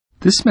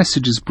This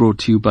message is brought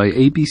to you by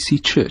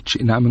ABC Church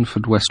in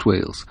Ammanford, West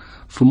Wales.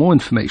 For more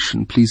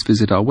information, please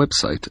visit our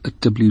website at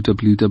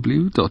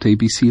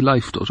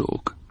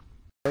www.abclife.org.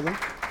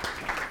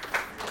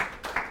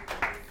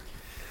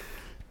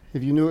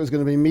 If you knew it was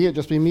going to be me, it'd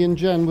just be me and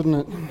Jen,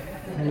 wouldn't it?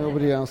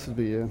 Nobody else would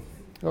be here.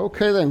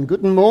 Okay then,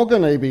 Guten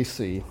Morgen,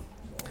 ABC.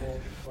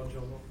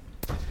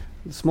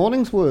 This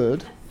morning's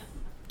word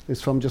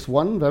is from just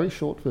one very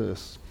short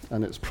verse,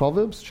 and it's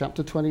Proverbs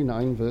chapter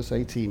 29, verse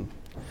 18,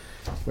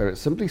 where it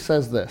simply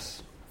says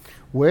this: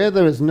 "Where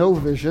there is no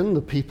vision,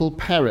 the people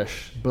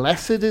perish.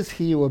 Blessed is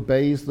he who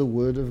obeys the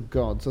word of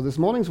God." So this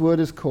morning's word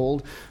is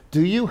called,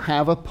 do you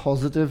have a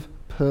positive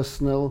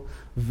personal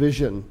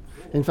vision?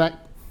 In fact,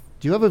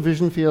 do you have a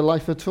vision for your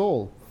life at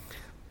all?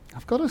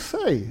 I've got to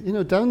say,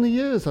 down the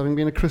years, having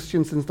been a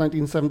Christian since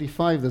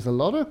 1975, there's a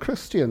lot of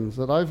Christians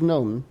that I've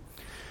known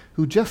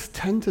who just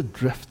tend to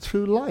drift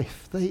through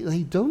life.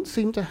 They don't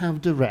seem to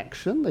have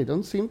direction. They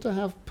don't seem to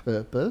have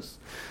purpose.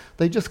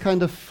 They just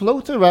kind of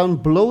float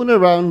around, blown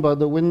around by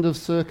the wind of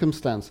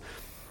circumstance.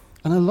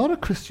 And a lot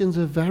of Christians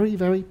are very,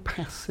 very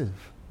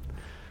passive.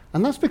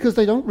 And that's because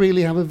they don't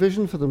really have a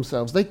vision for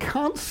themselves. They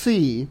can't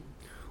see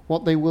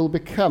what they will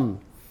become.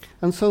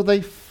 And so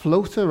they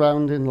float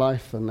around in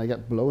life and they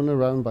get blown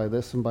around by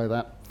this and by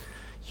that.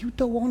 You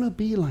don't want to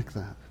be like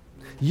that.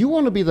 You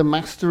want to be the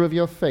master of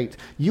your fate.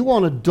 You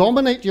want to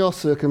dominate your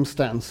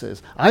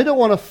circumstances. I don't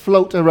want to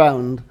float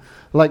around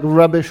like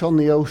rubbish on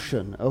the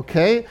ocean,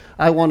 okay?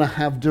 I want to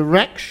have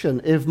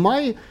direction. If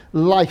my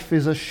life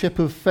is a ship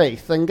of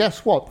faith, then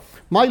guess what?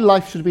 My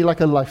life should be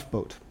like a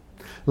lifeboat.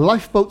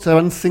 Lifeboats are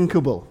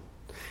unsinkable.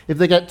 If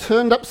they get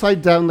turned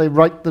upside down, they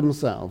right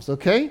themselves,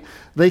 okay?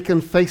 They can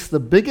face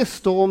the biggest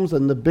storms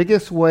and the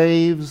biggest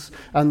waves,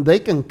 and they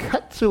can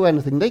cut through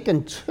anything. They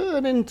can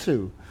turn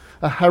into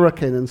a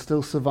hurricane and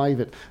still survive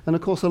it. And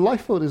of course, a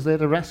lifeboat is there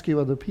to rescue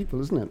other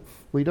people, isn't it?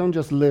 We don't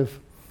just live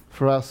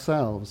for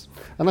ourselves.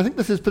 And I think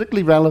this is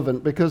particularly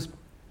relevant because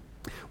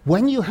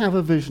when you have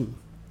a vision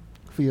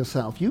for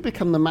yourself, you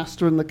become the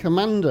master and the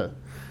commander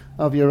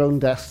of your own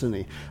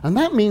destiny. And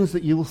that means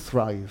that you will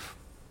thrive.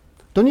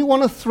 Don't you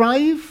want to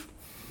thrive?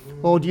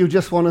 Or do you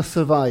just want to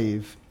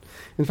survive?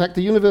 In fact,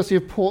 the University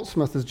of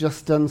Portsmouth has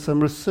just done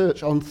some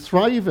research on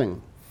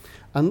thriving.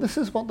 And this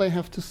is what they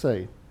have to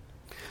say.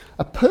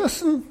 A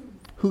person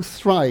who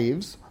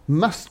thrives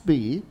must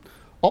be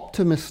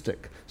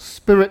optimistic,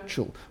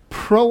 spiritual,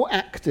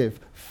 proactive,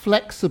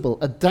 flexible,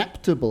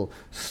 adaptable,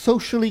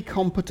 socially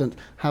competent,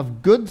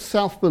 have good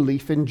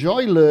self-belief,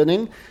 enjoy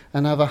learning,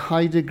 and have a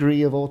high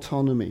degree of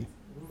autonomy.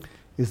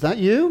 Is that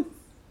you?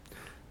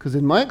 Because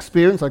in my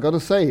experience, I've got to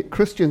say,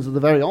 Christians are the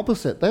very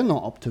opposite. They're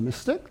not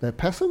optimistic, they're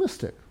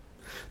pessimistic.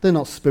 They're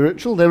not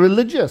spiritual, they're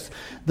religious.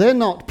 They're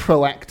not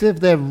proactive,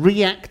 they're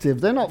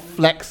reactive. They're not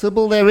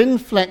flexible, they're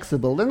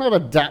inflexible. They're not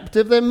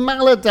adaptive, they're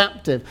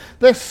maladaptive.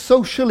 They're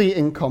socially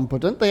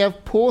incompetent, they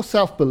have poor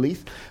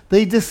self-belief,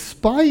 they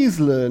despise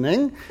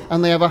learning,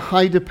 and they have a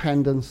high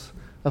dependence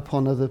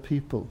upon other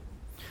people.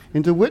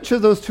 Into which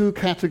of those two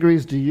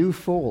categories do you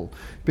fall?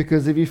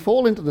 Because if you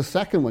fall into the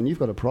second one, you've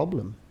got a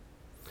problem.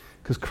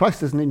 Because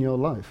Christ isn't in your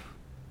life.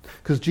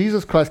 Because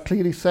Jesus Christ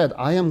clearly said,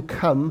 I am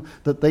come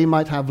that they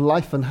might have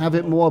life and have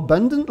it more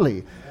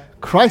abundantly.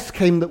 Christ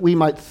came that we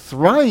might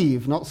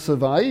thrive, not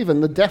survive.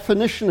 And the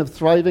definition of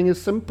thriving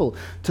is simple.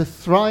 To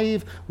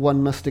thrive,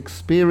 one must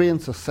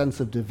experience a sense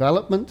of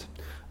development,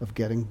 of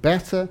getting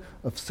better,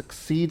 of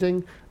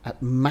succeeding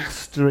at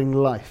mastering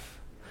life.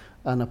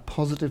 And a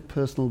positive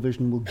personal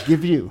vision will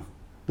give you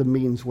the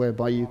means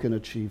whereby you can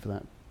achieve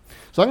that.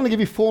 So I'm going to give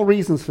you 4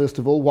 reasons, first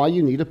of all, why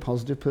you need a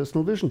positive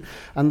personal vision.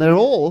 And they're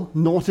all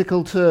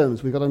nautical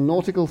terms. We've got a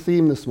nautical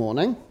theme this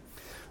morning.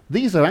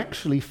 These are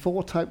actually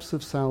 4 types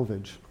of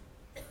salvage.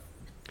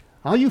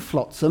 Are you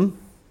flotsam?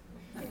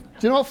 Do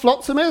you know what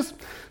flotsam is?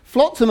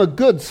 Flotsam are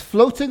goods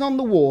floating on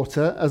the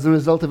water as a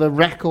result of a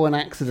wreck or an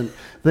accident.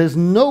 There's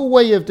no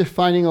way of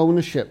defining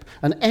ownership.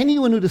 And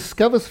anyone who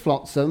discovers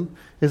flotsam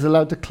is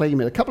allowed to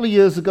claim it. A couple of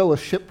years ago, a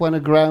ship went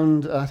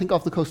aground, I think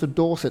off the coast of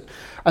Dorset.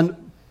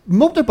 And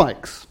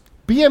motorbikes,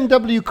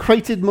 BMW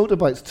crated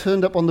motorbikes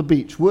turned up on the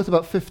beach, worth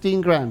about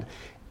 15 grand.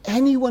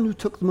 Anyone who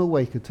took them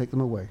away could take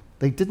them away.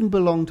 They didn't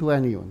belong to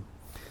anyone.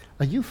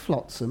 Are you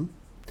flotsam?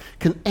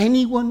 Can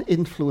anyone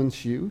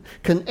influence you?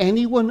 Can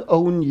anyone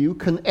own you?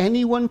 Can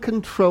anyone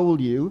control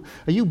you?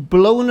 Are you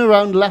blown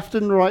around left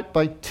and right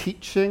by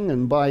teaching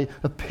and by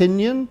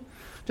opinion?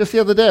 Just the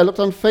other day, I looked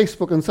on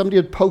Facebook and somebody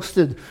had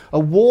posted a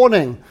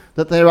warning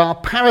that there are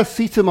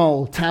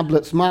paracetamol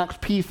tablets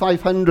marked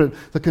P500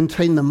 that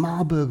contain the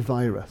Marburg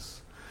virus.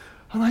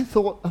 And I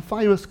thought a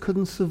virus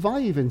couldn't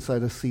survive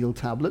inside a sealed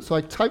tablet, so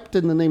I typed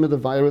in the name of the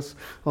virus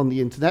on the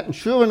internet, and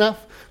sure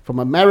enough, from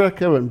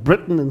America and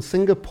Britain and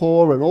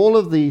Singapore and all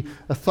of the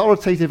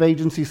authoritative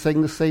agencies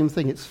saying the same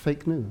thing, it's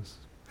fake news.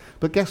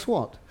 But guess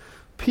what?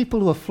 People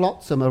who are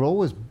flotsam are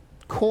always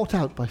caught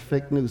out by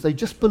fake news. They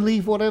just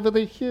believe whatever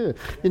they hear.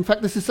 In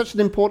fact, this is such an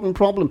important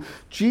problem.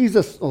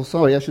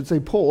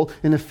 Paul,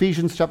 in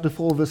Ephesians chapter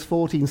 4, verse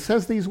 14,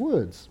 says these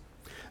words: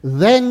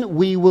 Then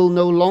we will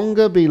no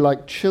longer be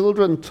like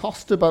children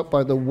tossed about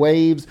by the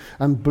waves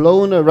and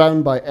blown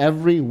around by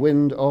every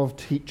wind of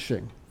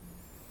teaching.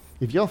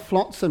 If you're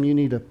flotsam, you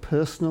need a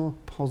personal,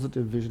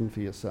 positive vision for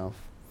yourself.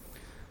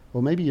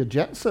 Or maybe you're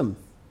jetsam. Do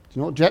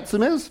you know what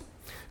jetsam is?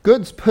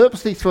 Goods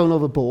purposely thrown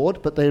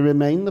overboard, but they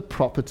remain the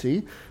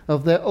property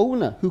of their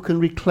owner, who can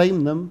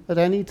reclaim them at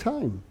any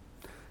time.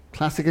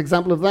 Classic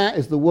example of that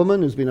is the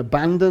woman who's been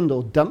abandoned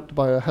or dumped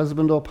by her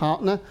husband or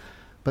partner,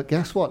 but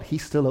guess what? He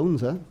still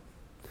owns her.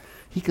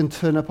 He can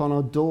turn up on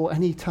her door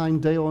any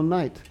time, day or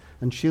night,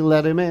 and she'll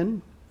let him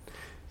in.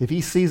 If he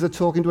sees her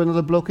talking to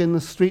another bloke in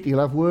the street, he'll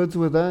have words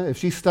with her. If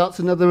she starts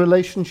another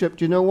relationship,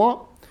 do you know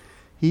what?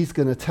 He's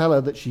going to tell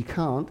her that she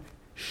can't.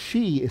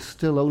 She is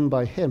still owned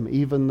by him,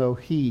 even though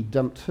he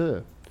dumped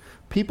her.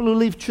 People who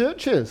leave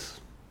churches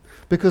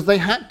because they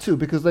had to,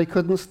 because they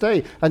couldn't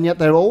stay, and yet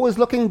they're always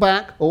looking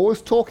back,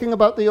 always talking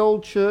about the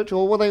old church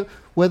or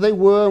where they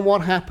were and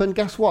what happened.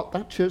 Guess what?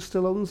 That church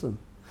still owns them.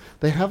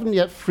 They haven't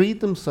yet freed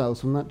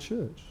themselves from that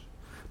church.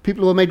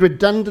 People who are made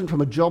redundant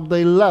from a job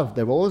they love,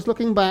 they're always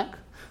looking back.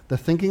 They're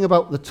thinking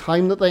about the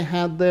time that they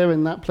had there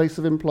in that place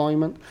of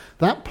employment.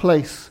 That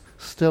place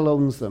still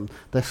owns them.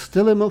 They're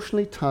still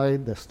emotionally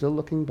tied. They're still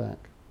looking back.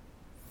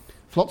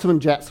 Flotsam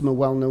and jetsam are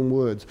well-known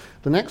words.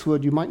 The next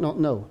word you might not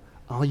know.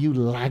 Are you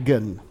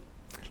lagging?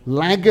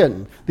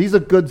 Lagging. These are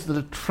goods that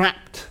are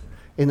trapped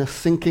in a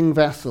sinking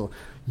vessel.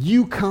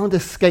 You can't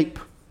escape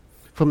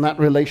from that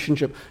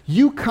relationship.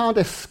 You can't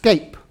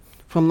escape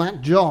from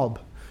that job.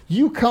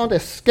 You can't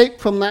escape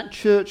from that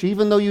church,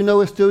 even though you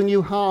know it's doing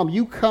you harm.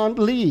 You can't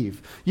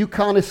leave. You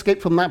can't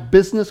escape from that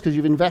business because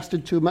you've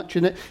invested too much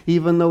in it,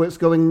 even though it's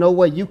going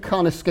nowhere. You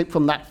can't escape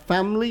from that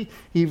family,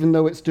 even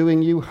though it's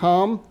doing you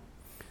harm.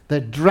 They're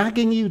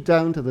dragging you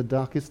down to the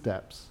darkest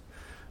depths,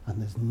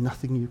 and there's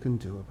nothing you can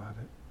do about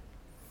it.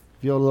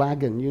 If you're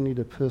lagging, you need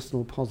a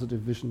personal, positive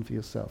vision for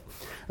yourself.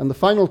 And the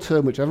final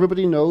term, which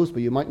everybody knows,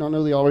 but you might not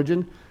know the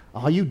origin,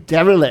 are you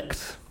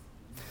derelict?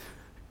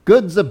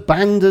 Goods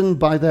abandoned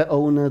by their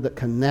owner that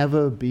can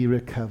never be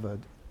recovered.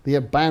 The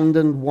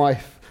abandoned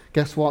wife.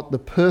 Guess what? The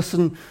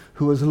person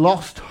who has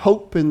lost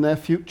hope in their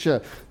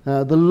future.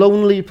 The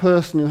lonely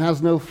person who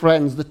has no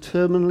friends. The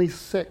terminally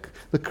sick.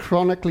 The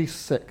chronically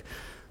sick.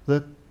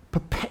 The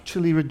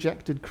perpetually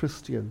rejected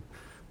Christian.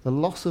 The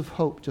loss of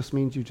hope just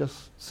means you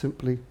just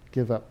simply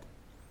give up.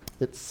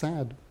 It's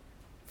sad.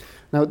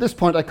 Now, at this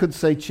point, I could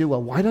say to you,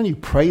 well, why don't you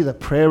pray the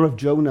prayer of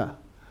Jonah?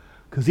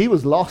 Because he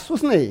was lost,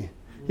 wasn't he?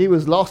 He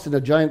was lost in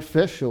a giant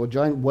fish or a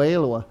giant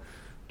whale or a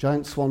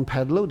giant swan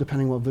peddler,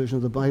 depending what version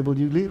of the Bible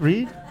you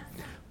read.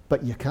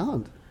 But you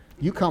can't.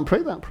 You can't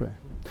pray that prayer.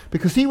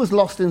 Because he was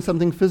lost in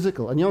something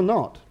physical, and you're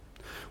not.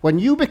 When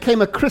you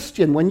became a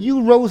Christian, when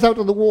you rose out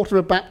of the water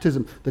of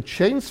baptism, the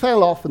chains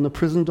fell off and the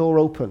prison door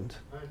opened.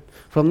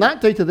 From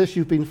that day to this,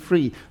 you've been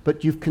free,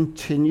 but you've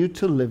continued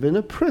to live in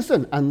a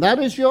prison, and that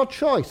is your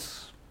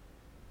choice.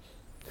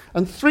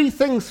 And 3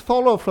 things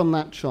follow from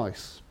that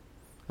choice,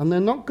 and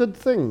they're not good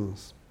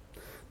things.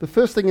 The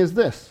first thing is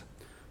this: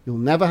 you'll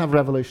never have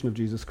revelation of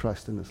Jesus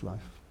Christ in this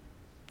life.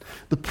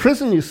 The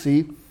prison, you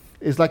see,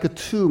 is like a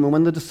tomb, and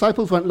when the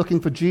disciples went looking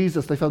for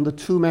Jesus, they found the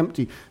tomb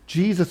empty.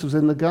 Jesus was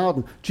in the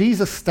garden.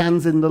 Jesus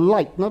stands in the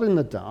light, not in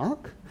the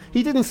dark.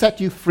 He didn't set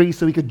you free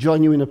so he could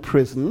join you in a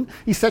prison.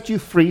 He set you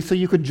free so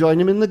you could join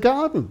him in the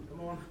garden.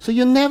 So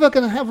you're never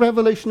going to have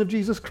revelation of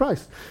Jesus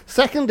Christ.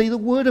 Secondly, the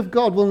Word of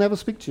God will never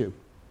speak to you.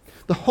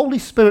 The Holy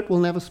Spirit will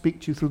never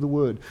speak to you through the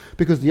Word,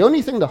 because the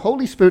only thing the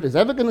Holy Spirit is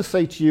ever going to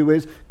say to you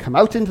is, come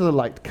out into the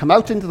light, come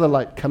out into the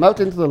light, come out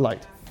into the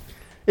light.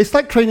 It's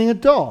like training a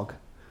dog.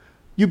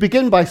 You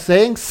begin by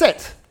saying,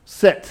 sit,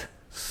 sit,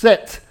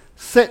 sit,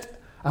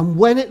 sit. And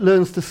when it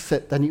learns to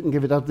sit, then you can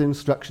give it other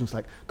instructions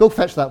like, go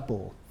fetch that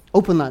ball,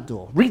 open that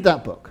door, read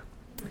that book.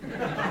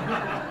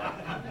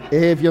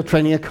 If you're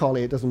training a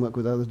collie, it doesn't work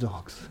with other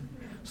dogs.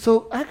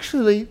 So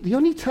actually, the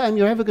only time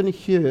you're ever going to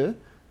hear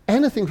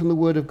anything from the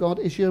Word of God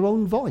is your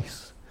own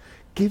voice,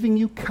 giving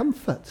you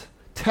comfort,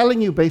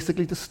 telling you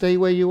basically to stay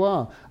where you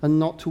are and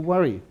not to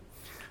worry.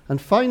 And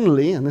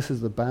finally, and this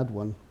is the bad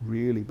one,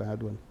 really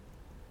bad one,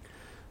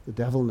 the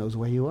devil knows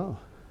where you are.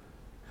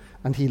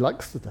 And he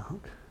likes the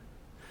dark.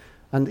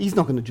 And he's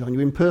not going to join you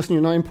in person.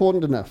 You're not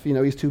important enough. You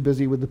know, he's too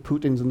busy with the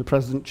Putins and the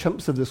President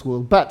Chumps of this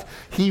world. But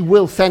he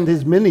will send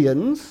his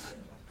minions,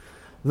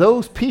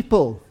 those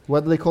people,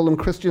 whether they call them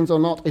Christians or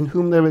not, in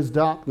whom there is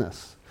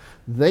darkness.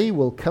 They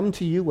will come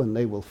to you and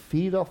they will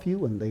feed off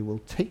you and they will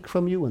take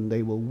from you and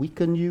they will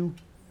weaken you.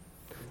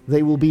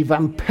 They will be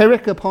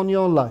vampiric upon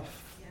your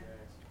life.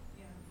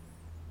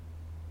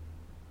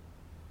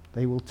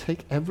 They will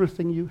take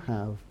everything you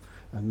have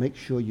and make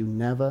sure you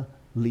never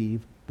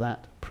leave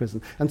that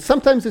prison. And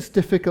sometimes it's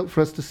difficult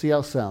for us to see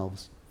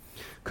ourselves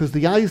because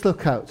the eyes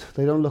look out.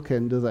 They don't look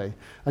in, do they?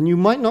 And you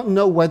might not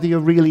know whether you're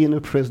really in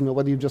a prison or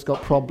whether you've just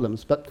got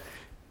problems. But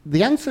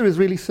the answer is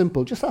really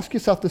simple. Just ask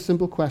yourself this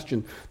simple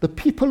question. The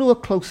people who are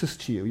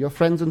closest to you, your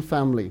friends and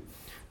family,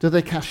 do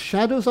they cast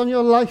shadows on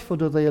your life or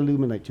do they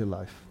illuminate your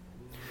life?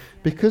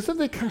 Because if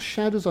they cast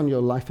shadows on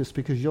your life, it's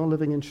because you're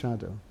living in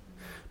shadow.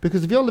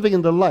 Because if you're living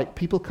in the light,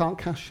 people can't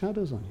cast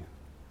shadows on you.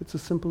 It's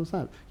as simple as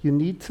that. You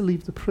need to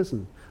leave the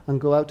prison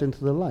and go out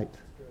into the light.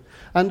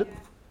 And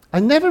I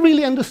never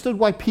really understood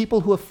why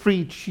people who are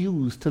free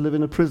choose to live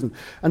in a prison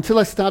until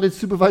I started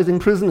supervising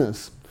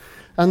prisoners.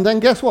 And then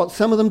guess what?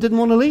 Some of them didn't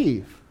want to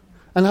leave.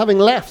 And having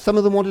left, some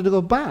of them wanted to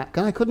go back.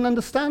 And I couldn't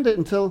understand it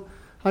until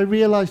I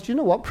realized, you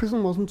know what?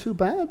 Prison wasn't too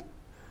bad.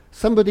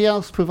 Somebody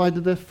else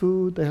provided their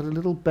food. They had a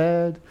little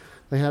bed.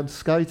 They had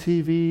Sky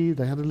TV.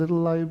 They had a little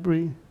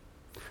library.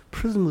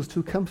 Prison was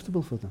too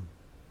comfortable for them.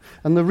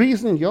 And the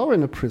reason you're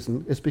in a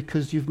prison is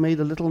because you've made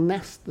a little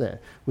nest there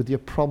with your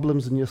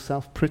problems and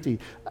yourself pretty.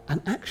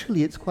 And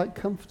actually, it's quite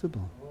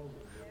comfortable.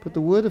 But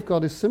the Word of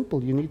God is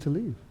simple. You need to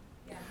leave.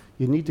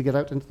 You need to get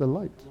out into the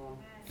light.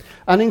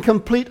 And in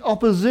complete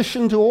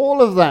opposition to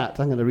all of that,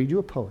 I'm going to read you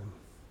a poem.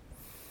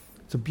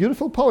 It's a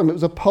beautiful poem. It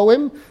was a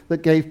poem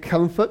that gave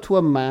comfort to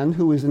a man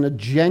who was in a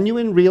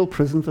genuine, real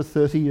prison for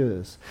 30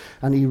 years.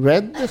 And he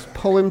read this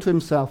poem to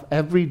himself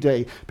every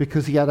day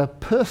because he had a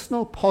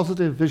personal,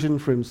 positive vision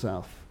for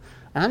himself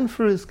and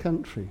for his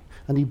country.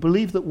 And he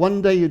believed that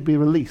one day he'd be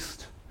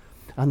released.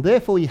 And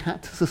therefore he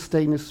had to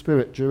sustain his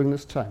spirit during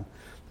this time.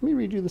 Let me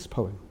read you this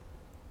poem.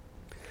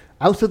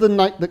 Out of the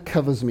night that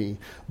covers me,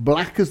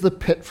 black as the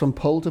pit from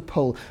pole to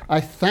pole,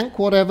 I thank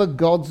whatever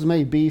gods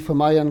may be for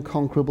my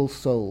unconquerable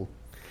soul.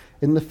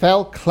 In the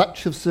fell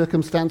clutch of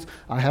circumstance,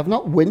 I have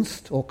not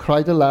winced or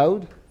cried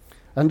aloud.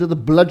 Under the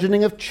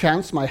bludgeoning of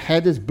chance, my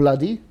head is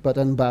bloody but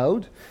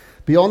unbowed.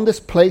 Beyond this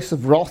place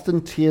of wrath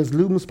and tears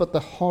looms but the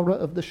horror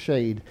of the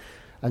shade,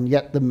 and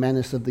yet the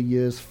menace of the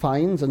years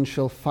finds and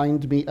shall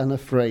find me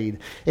unafraid.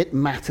 It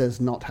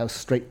matters not how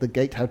strait the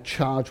gate, how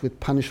charged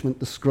with punishment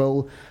the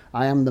scroll.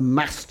 I am the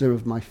master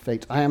of my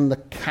fate. I am the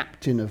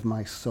captain of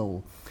my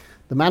soul.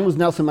 The man was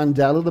Nelson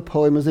Mandela. The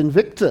poem is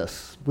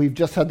Invictus. We've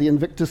just had the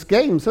Invictus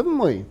Games, haven't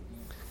we?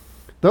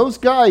 Those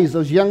guys,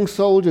 those young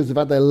soldiers who've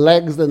had their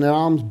legs and their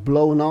arms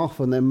blown off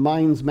and their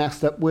minds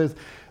messed up with,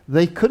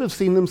 they could have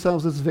seen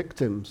themselves as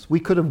victims. We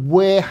could have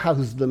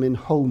warehoused them in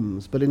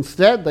homes. But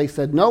instead they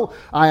said, no,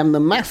 I am the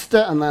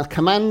master and the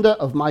commander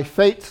of my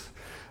fate.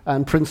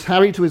 And Prince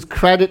Harry, to his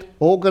credit,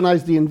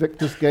 organized the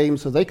Invictus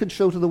Games so they could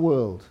show to the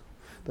world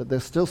that they're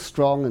still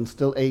strong and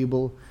still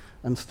able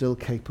and still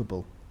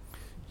capable.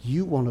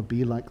 You want to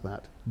be like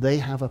that. They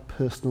have a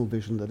personal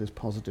vision that is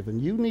positive,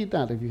 and you need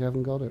that if you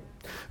haven't got it.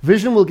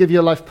 Vision will give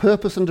your life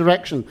purpose and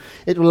direction.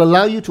 It will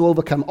allow you to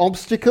overcome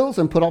obstacles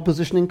and put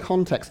opposition in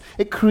context.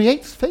 It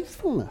creates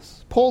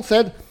faithfulness. Paul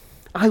said,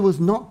 I was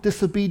not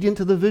disobedient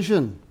to the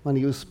vision when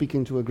he was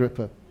speaking to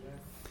Agrippa.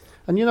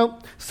 And you know,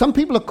 some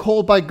people are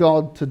called by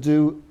God to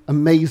do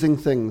amazing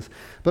things,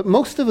 but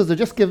most of us are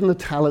just given the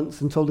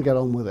talents and told to get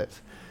on with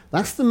it.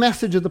 That's the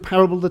message of the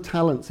parable of the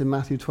talents in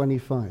Matthew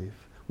 25.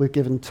 We're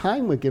given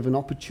time, we're given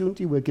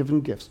opportunity, we're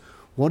given gifts.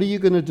 What are you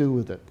going to do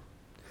with it?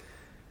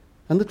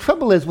 And the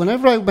trouble is,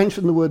 whenever I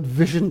mention the word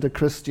vision to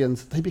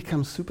Christians, they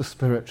become super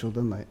spiritual,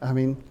 don't they? I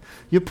mean,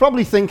 you're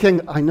probably thinking,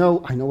 I know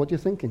what you're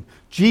thinking.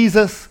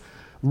 Jesus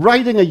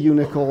riding a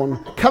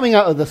unicorn, coming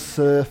out of the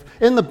surf,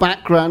 in the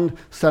background,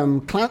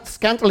 some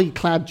scantily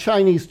clad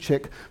Chinese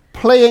chick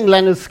playing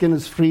Leonard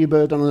Skinner's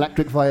Freebird on an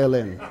electric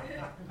violin.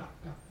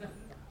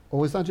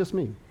 Or is that just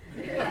me?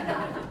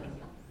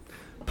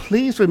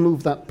 Please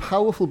remove that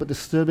powerful but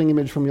disturbing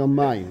image from your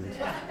mind,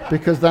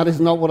 because that is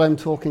not what I'm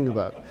talking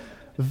about.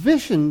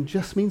 Vision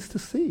just means to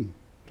see.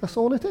 That's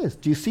all it is.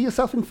 Do you see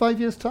yourself in 5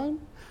 years' time?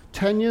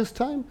 10 years'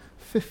 time?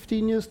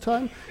 15 years'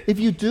 time? If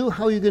you do,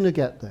 how are you going to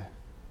get there?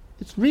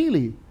 It's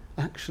really,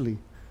 actually,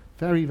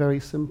 very, very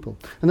simple.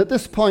 And at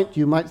this point,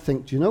 you might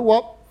think, do you know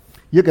what?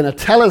 You're going to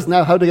tell us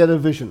now how to get a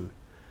vision.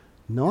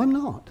 No, I'm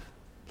not.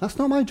 That's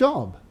not my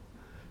job.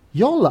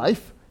 Your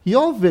life,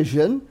 your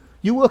vision,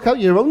 you work out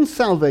your own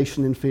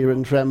salvation in fear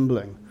and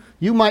trembling.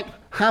 You might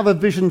have a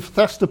vision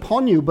thrust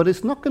upon you, but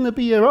it's not going to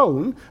be your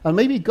own. And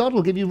maybe God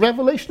will give you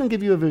revelation and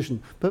give you a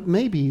vision, but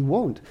maybe he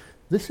won't.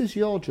 This is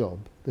your job.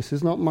 This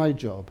is not my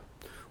job.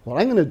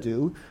 What I'm going to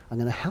do, I'm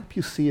going to help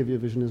you see if your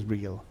vision is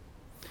real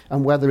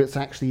and whether it's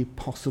actually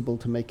possible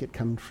to make it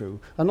come true,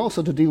 and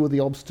also to deal with the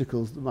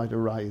obstacles that might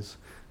arise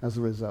as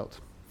a result.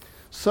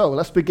 So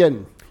let's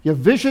begin. Your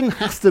vision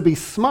has to be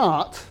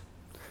smart,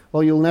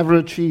 or you'll never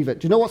achieve it.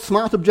 Do you know what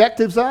SMART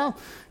objectives are?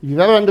 If you've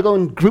ever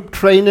undergone group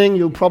training,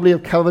 you'll probably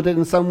have covered it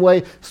in some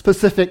way.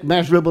 Specific,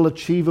 measurable,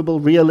 achievable,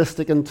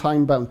 realistic, and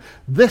time-bound.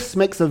 This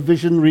makes a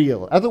vision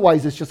real.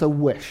 Otherwise, it's just a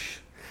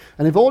wish.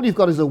 And if all you've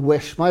got is a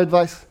wish, my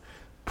advice,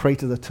 pray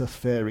to the Tooth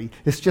Fairy.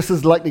 It's just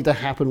as likely to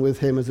happen with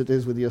him as it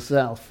is with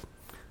yourself.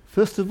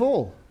 First of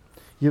all,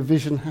 your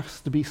vision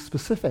has to be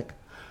specific.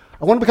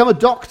 I want to become a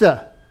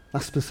doctor.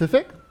 That's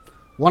specific. I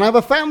want to have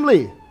a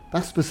family.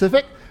 That's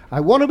specific. I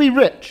want to be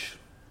rich.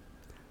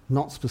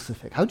 Not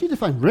specific. How do you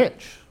define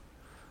rich?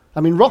 I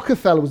mean,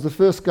 Rockefeller was the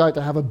first guy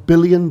to have $1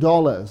 billion,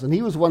 and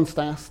he was once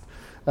asked,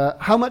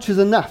 how much is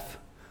enough?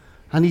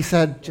 And he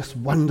said,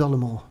 just $1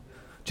 more.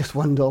 Just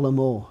 $1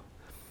 more.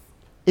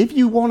 If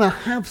you want to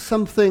have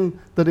something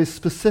that is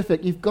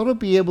specific, you've got to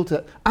be able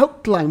to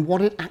outline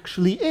what it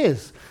actually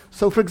is.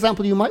 So, for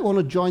example, you might want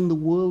to join the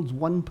world's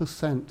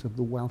 1% of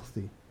the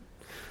wealthy.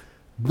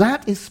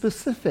 That is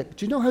specific.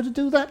 Do you know how to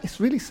do that? It's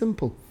really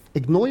simple.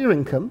 Ignore your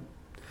income.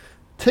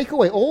 Take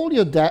away all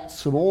your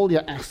debts from all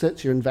your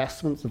assets, your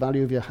investments, the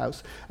value of your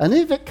house. And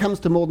if it comes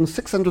to more than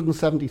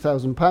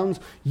 £670,000,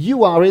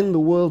 you are in the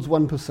world's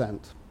 1%.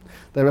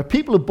 There are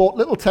people who bought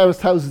little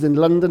terraced houses in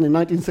London in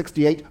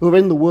 1968 who are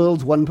in the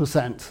world's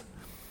 1%.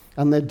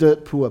 And they're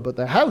dirt poor, but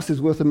their house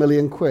is worth £1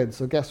 million.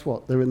 So guess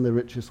what? They're in the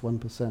richest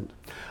 1%.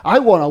 I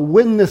want to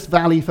win this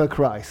valley for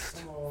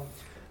Christ.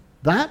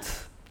 That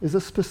is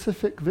a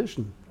specific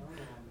vision.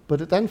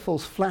 But it then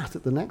falls flat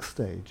at the next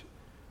stage.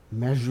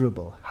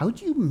 Measurable. How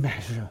do you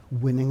measure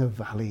winning a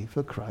valley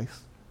for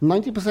Christ?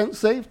 90%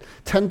 saved?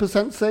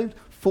 10% saved?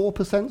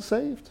 4%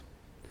 saved?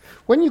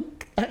 When you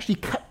actually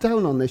cut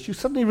down on this, you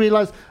suddenly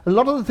realize a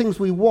lot of the things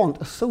we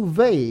want are so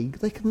vague,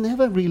 they can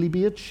never really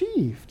be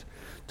achieved.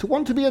 To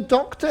want to be a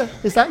doctor,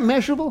 is that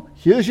measurable?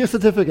 Here's your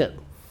certificate.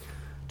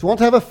 To want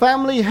to have a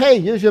family? Hey,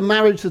 here's your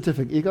marriage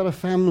certificate. You got a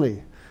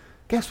family.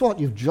 Guess what?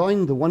 You've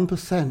joined the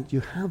 1%.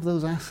 You have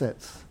those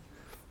assets.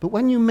 But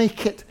when you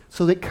make it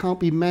so that it can't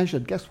be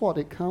measured, guess what?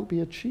 It can't be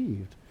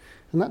achieved.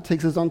 And that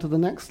takes us on to the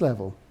next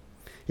level.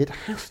 It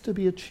has to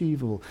be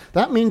achievable.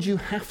 That means you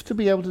have to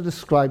be able to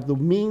describe the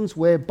means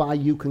whereby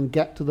you can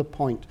get to the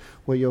point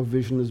where your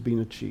vision has been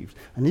achieved.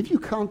 And if you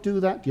can't do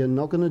that, you're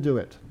not going to do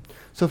it.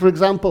 So, for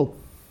example,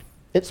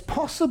 it's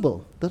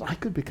possible that I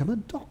could become a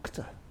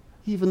doctor,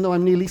 even though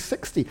I'm nearly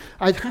 60.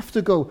 I'd have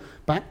to go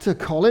back to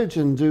college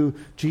and do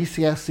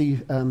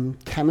GCSE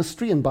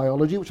chemistry and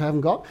biology, which I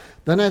haven't got.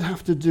 Then I'd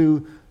have to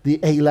do the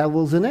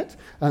A-levels in it.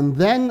 And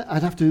then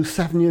I'd have to do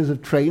 7 years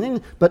of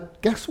training.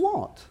 But guess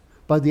what?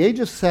 By the age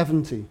of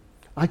 70,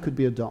 I could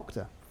be a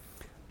doctor.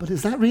 But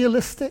is that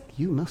realistic?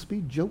 You must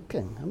be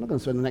joking. I'm not going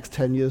to spend the next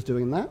 10 years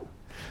doing that.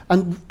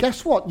 And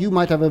guess what? You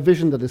might have a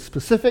vision that is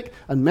specific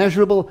and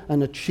measurable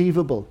and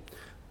achievable.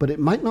 But it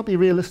might not be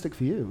realistic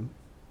for you.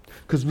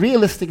 Because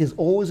realistic is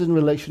always in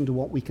relation to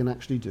what we can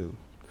actually do.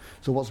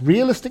 So what's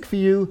realistic for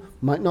you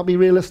might not be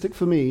realistic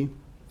for me. You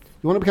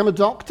want to become a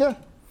doctor?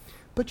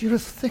 But you're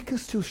as thick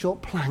as 2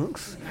 short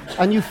planks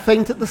and you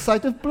faint at the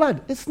sight of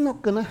blood. It's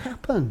not going to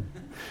happen.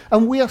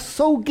 And we are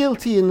so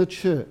guilty in the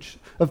church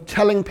of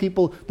telling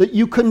people that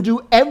you can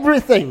do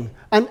everything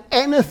and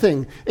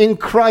anything in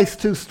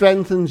Christ who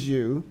strengthens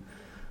you.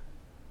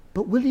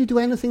 But will you do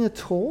anything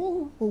at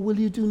all, or will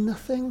you do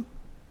nothing?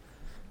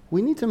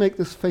 We need to make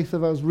this faith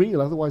of ours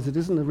real, otherwise it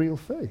isn't a real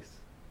faith.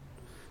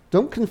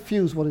 Don't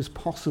confuse what is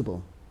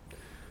possible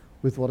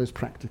with what is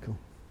practical.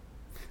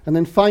 And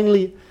then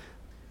finally,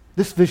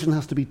 this vision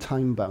has to be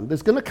time-bound.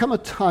 There's going to come a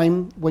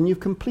time when you've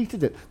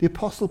completed it. The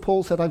Apostle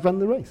Paul said, I've run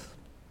the race.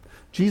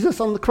 Jesus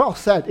on the cross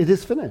said, it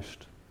is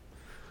finished.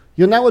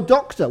 You're now a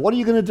doctor. What are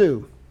you going to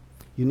do?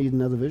 You need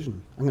another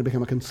vision. I'm going to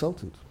become a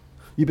consultant.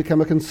 You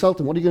become a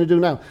consultant. What are you going to do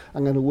now?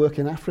 I'm going to work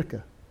in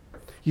Africa.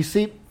 You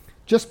see,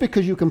 just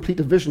because you complete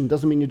a vision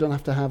doesn't mean you don't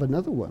have to have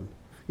another one.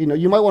 You know,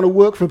 you might want to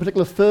work for a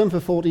particular firm for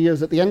 40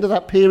 years. At the end of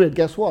that period,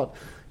 guess what?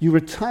 You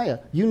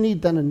retire. You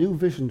need then a new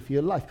vision for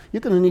your life.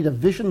 You're going to need a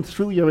vision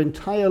through your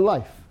entire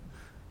life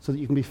so that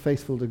you can be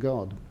faithful to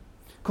God.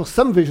 Of course,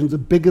 some visions are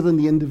bigger than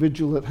the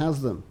individual that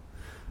has them.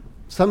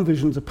 Some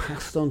visions are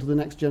passed on to the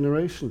next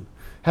generation.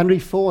 Henry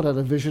Ford had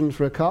a vision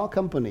for a car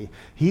company.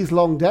 He's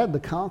long dead. The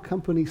car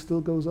company still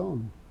goes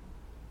on.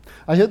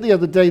 I heard the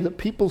other day that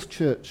People's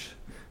Church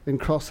in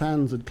Cross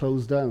Hands had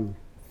closed down.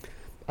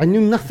 I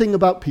knew nothing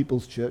about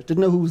People's Church,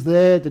 didn't know who was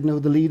there, didn't know who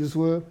the leaders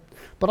were.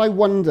 But I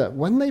wonder,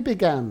 when they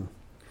began,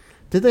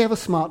 did they have a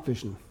smart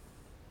vision?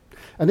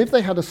 And if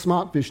they had a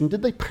smart vision,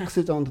 did they pass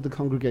it on to the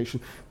congregation?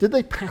 Did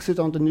they pass it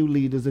on to new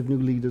leaders if new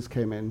leaders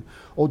came in?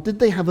 Or did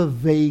they have a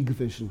vague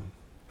vision?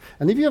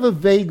 And if you have a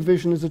vague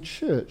vision as a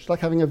church, like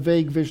having a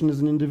vague vision as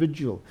an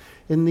individual,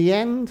 in the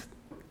end,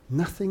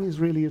 nothing is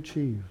really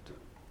achieved.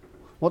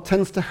 What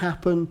tends to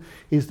happen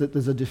is that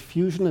there's a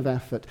diffusion of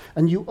effort,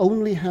 and you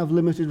only have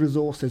limited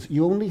resources.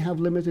 You only have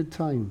limited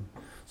time.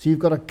 So you've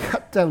got to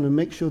cut down and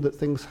make sure that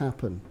things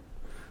happen,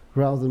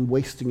 rather than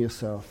wasting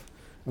yourself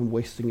and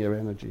wasting your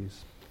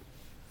energies.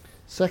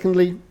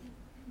 Secondly,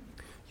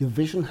 your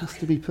vision has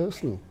to be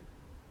personal.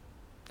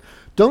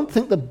 Don't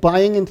think that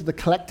buying into the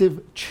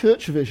collective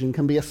church vision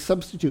can be a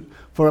substitute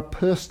for a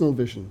personal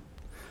vision.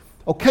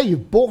 Okay,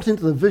 you've bought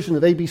into the vision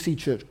of ABC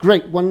Church.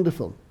 Great,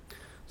 wonderful.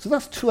 So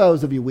that's 2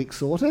 hours of your week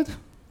sorted.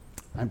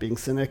 I'm being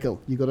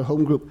cynical. You've got a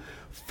home group.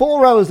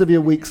 4 hours of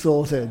your week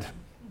sorted.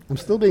 I'm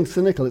still being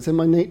cynical. It's in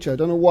my nature. I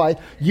don't know why.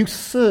 You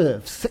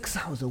serve 6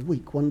 hours a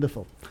week.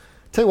 Wonderful.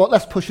 Tell you what,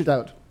 let's push it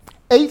out.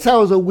 8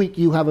 hours a week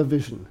you have a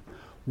vision.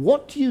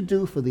 What do you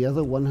do for the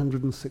other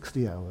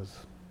 160 hours?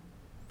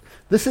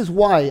 This is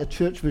why a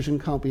church vision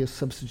can't be a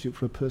substitute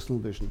for a personal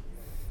vision.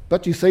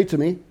 But you say to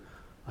me,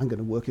 I'm going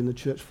to work in the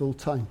church full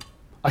time.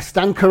 I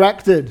stand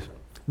corrected.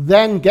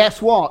 Then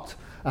guess what?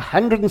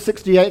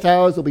 168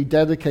 hours will be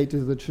dedicated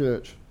to the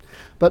church.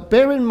 But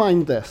bear in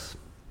mind this.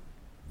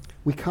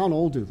 We can't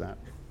all do that.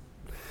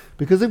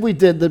 Because if we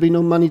did, there'd be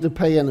no money to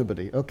pay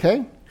anybody,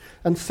 okay?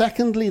 And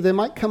secondly, there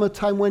might come a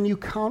time when you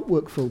can't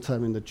work full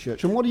time in the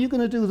church. And what are you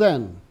going to do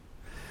then?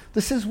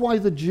 This is why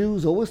the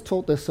Jews always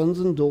taught their sons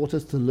and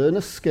daughters to learn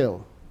a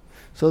skill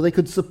so they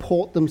could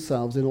support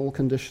themselves in all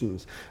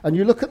conditions. And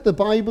you look at the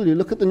Bible, you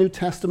look at the New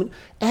Testament,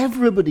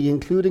 everybody,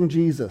 including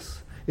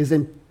Jesus, is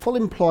in full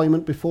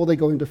employment before they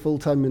go into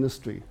full-time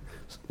ministry.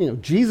 You know,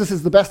 Jesus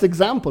is the best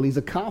example. He's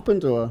a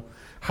carpenter or a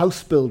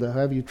house builder,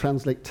 however you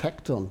translate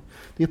tecton.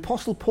 The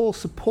Apostle Paul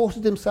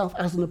supported himself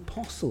as an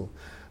apostle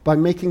by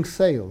making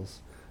sails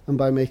and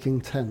by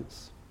making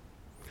tents.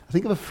 I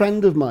think of a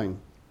friend of mine,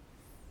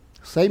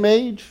 same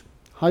age,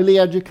 highly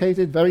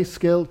educated, very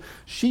skilled.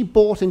 She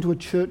bought into a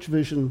church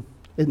vision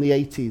in the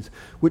 80s,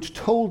 which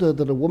told her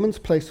that a woman's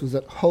place was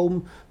at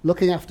home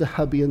looking after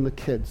hubby and the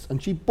kids.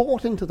 And she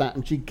bought into that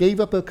and she gave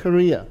up her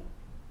career.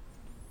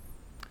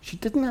 She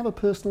didn't have a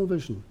personal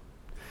vision.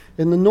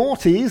 In the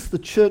noughties, the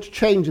church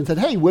changed and said,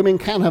 hey, women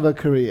can have a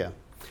career.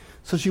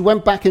 So she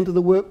went back into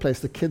the workplace.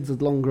 The kids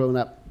had long grown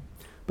up.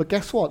 But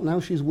guess what? Now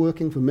she's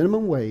working for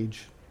minimum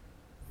wage.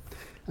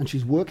 And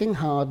she's working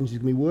hard, and she's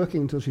going to be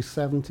working until she's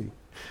 70.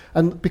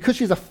 And because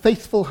she's a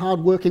faithful,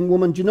 hard-working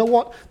woman, do you know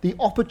what? The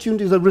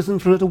opportunities have risen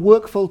for her to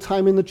work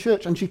full-time in the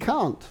church, and she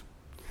can't.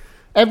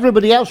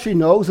 Everybody else she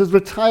knows has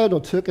retired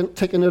or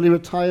taken early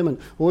retirement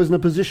or is in a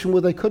position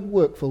where they could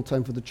work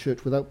full-time for the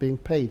church without being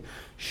paid.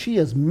 She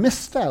has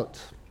missed out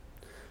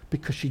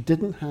because she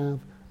didn't have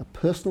a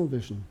personal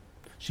vision.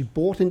 She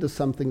bought into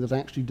something that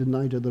actually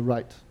denied her the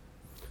right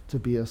to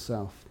be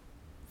herself.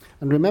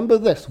 And remember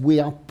this, we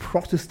are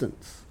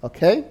Protestants,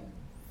 okay?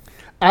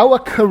 Our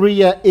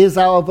career is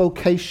our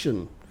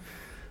vocation.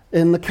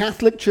 In the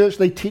Catholic Church,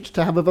 they teach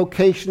to have a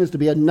vocation is to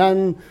be a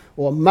nun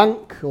or a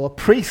monk or a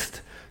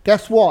priest.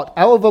 Guess what?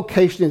 Our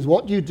vocation is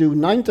what you do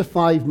 9 to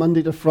 5,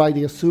 Monday to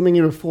Friday, assuming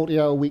you're a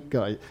 40-hour week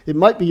guy. It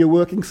might be you're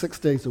working 6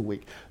 days a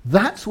week.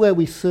 That's where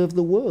we serve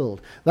the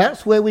world.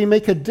 That's where we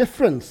make a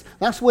difference.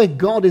 That's where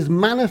God is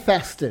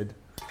manifested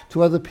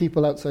to other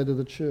people outside of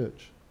the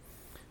church.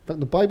 In fact,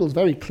 the Bible's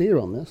very clear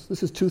on this.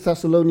 This is 2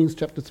 Thessalonians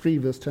chapter 3,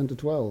 verse 10 to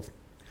 12.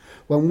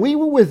 When we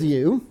were with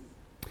you,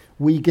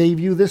 we gave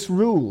you this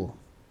rule.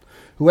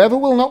 Whoever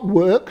will not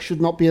work should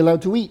not be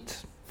allowed to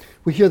eat.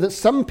 We hear that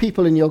some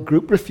people in your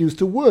group refuse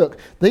to work.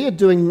 They are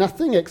doing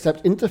nothing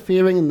except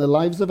interfering in the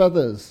lives of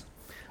others.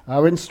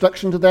 Our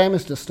instruction to them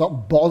is to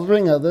stop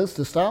bothering others,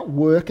 to start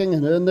working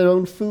and earn their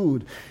own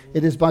food.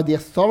 It is by the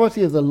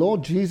authority of the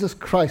Lord Jesus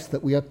Christ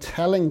that we are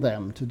telling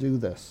them to do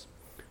this.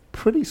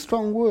 Pretty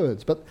strong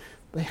words, but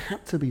they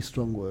had to be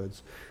strong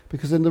words.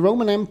 Because in the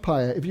Roman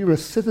Empire, if you were a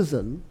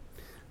citizen,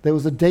 there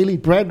was a daily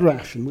bread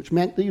ration, which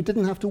meant that you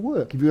didn't have to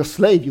work. If you were a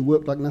slave, you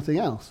worked like nothing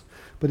else.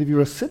 But if you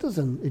were a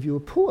citizen, if you were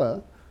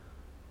poor,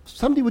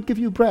 somebody would give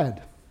you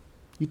bread.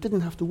 You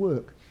didn't have to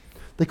work.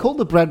 They called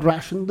the bread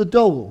ration the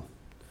dole.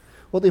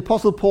 What the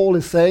Apostle Paul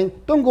is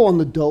saying, don't go on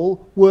the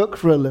dole, work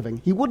for a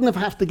living. He wouldn't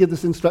have to give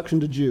this instruction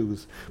to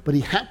Jews, but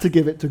he had to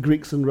give it to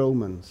Greeks and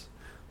Romans.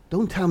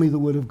 Don't tell me the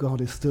Word of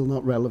God is still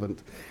not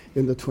relevant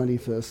in the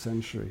 21st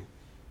century.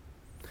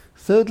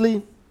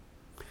 Thirdly,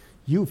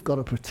 you've got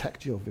to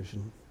protect your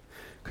vision,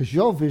 because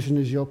your vision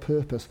is your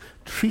purpose.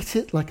 Treat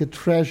it like a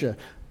treasure.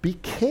 Be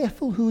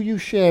careful who you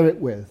share it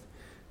with,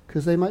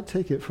 because they might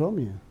take it from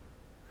you.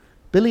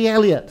 Billy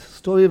Elliot,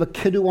 story of a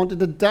kid who wanted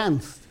to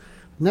dance.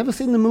 Never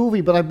seen the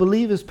movie, but I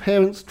believe his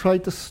parents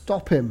tried to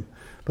stop him.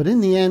 But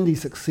in the end, he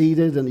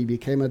succeeded and he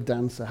became a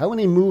dancer. How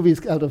many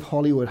movies out of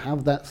Hollywood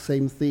have that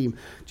same theme?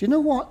 Do you know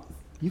what?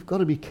 You've got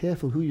to be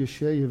careful who you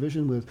share your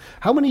vision with.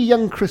 How many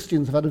young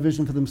Christians have had a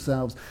vision for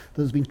themselves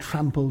that has been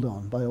trampled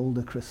on by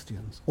older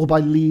Christians, or by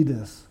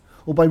leaders,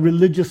 or by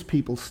religious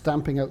people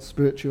stamping out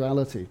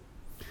spirituality?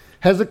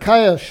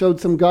 Hezekiah showed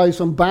some guys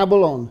from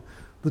Babylon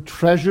the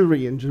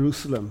treasury in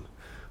Jerusalem.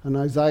 And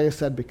Isaiah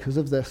said, because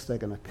of this, they're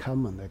going to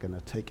come and they're going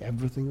to take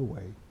everything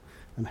away.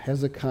 And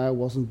Hezekiah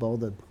wasn't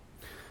bothered.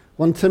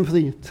 1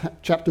 Timothy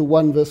chapter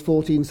 1, verse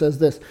 14 says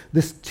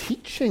this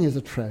teaching is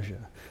a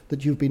treasure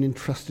that you've been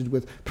entrusted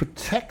with.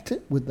 Protect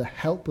it with the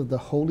help of the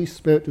Holy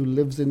Spirit who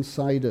lives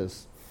inside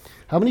us.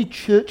 How many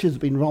churches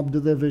have been robbed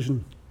of their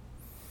vision?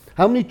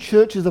 How many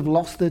churches have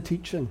lost their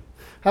teaching?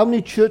 How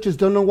many churches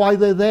don't know why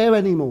they're there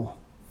anymore?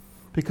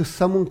 Because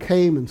someone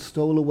came and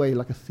stole away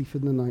like a thief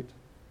in the night.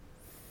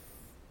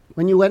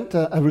 When you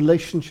enter a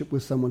relationship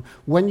with someone,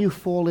 when you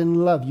fall in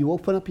love, you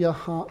open up your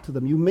heart to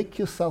them. You make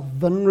yourself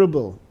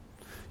vulnerable.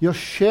 You're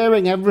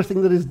sharing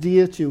everything that is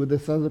dear to you with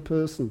this other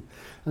person.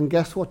 And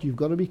guess what? You've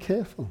got to be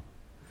careful,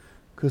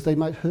 because they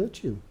might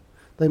hurt you.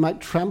 They might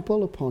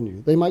trample upon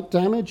you. They might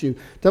damage you.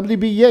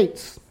 W.B.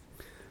 Yeats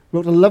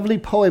wrote a lovely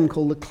poem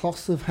called The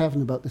Cloths of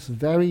Heaven about this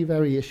very,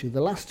 very issue.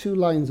 The last 2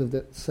 lines of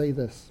it say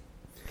this: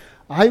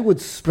 I would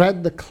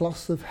spread the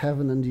cloths of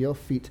heaven under your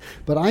feet,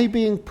 but I,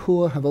 being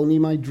poor, have only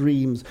my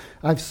dreams.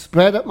 I've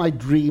spread up my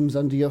dreams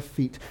under your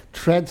feet.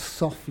 Tread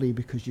softly,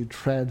 because you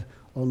tread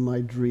on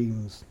my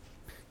dreams.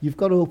 You've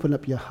got to open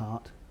up your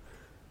heart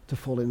to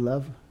fall in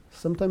love.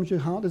 Sometimes your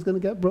heart is going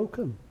to get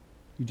broken.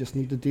 You just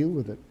need to deal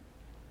with it.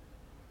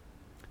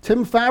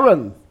 Tim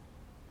Farron,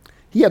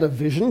 he had a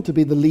vision to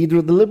be the leader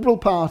of the Liberal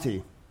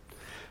Party,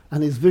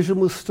 and his vision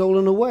was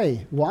stolen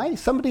away. Why?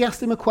 Somebody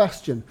asked him a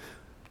question.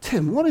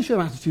 Tim, what is your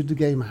attitude to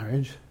gay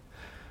marriage?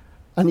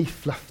 And he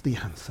fluffed the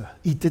answer.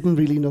 He didn't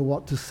really know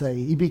what to say.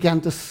 He began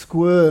to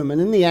squirm,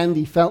 and in the end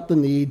he felt the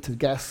need to,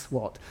 guess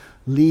what,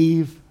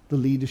 leave the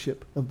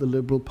leadership of the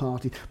Liberal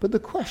Party. But the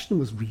question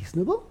was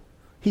reasonable.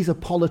 He's a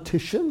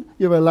politician.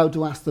 You're allowed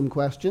to ask them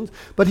questions.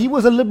 But he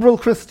was a liberal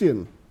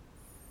Christian.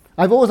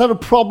 I've always had a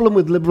problem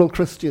with liberal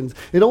Christians.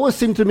 It always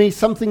seemed to me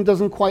something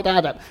doesn't quite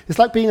add up. It's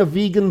like being a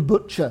vegan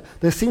butcher.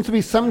 There seems to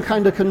be some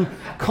kind of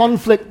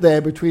conflict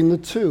there between the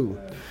two.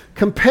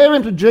 Compare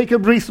him to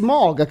Jacob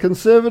Rees-Mogg, a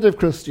conservative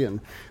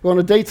Christian, who on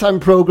a daytime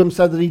program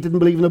said that he didn't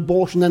believe in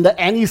abortion under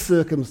any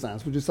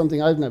circumstance, which is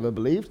something I've never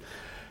believed.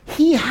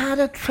 He had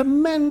a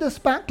tremendous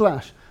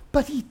backlash,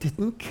 but he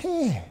didn't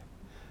care.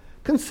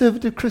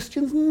 Conservative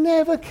Christians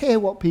never care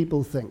what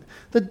people think.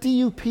 The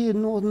DUP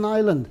in Northern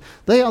Ireland,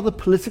 they are the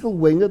political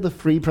wing of the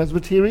Free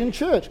Presbyterian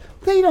Church.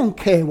 They don't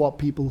care what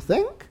people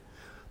think.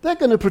 They're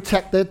going to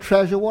protect their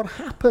treasure, what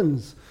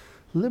happens.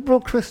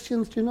 Liberal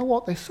Christians, do you know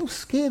what? They're so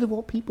scared of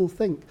what people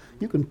think.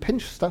 You can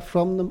pinch stuff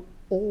from them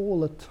all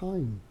the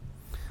time.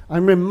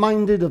 I'm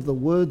reminded of the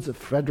words of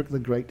Frederick the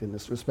Great in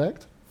this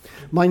respect.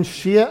 Mein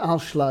Schier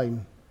als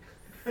Schleim.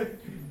 Do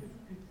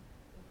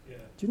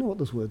you know what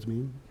those words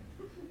mean?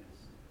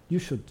 You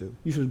should do.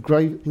 You should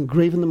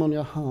engraven them on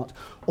your heart.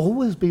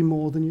 Always be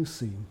more than you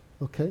seem,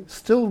 okay?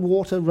 Still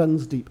water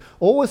runs deep.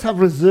 Always have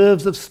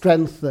reserves of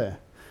strength there,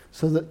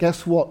 so that,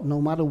 guess what? No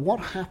matter what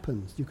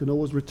happens, you can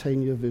always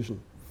retain your vision.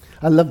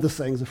 I love the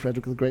sayings of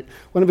Frederick the Great.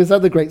 One of his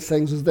other great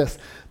sayings was this: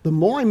 the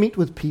more I meet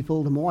with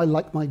people, the more I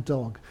like my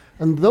dog.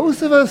 And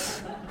those of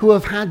us who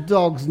have had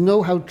dogs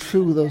know how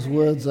true those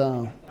words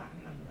are.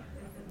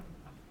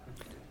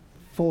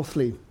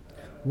 Fourthly,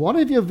 what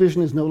if your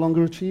vision is no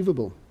longer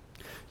achievable?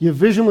 Your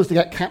vision was to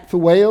get capped for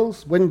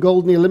Wales, win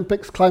gold in the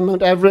Olympics, climb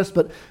Mount Everest,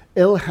 but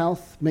ill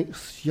health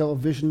makes your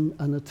vision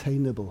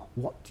unattainable.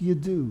 What do you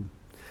do?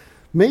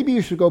 Maybe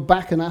you should go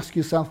back and ask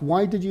yourself,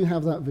 why did you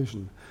have that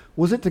vision?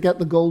 Was it to get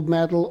the gold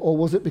medal, or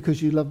was it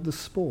because you loved the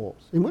sport?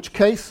 In which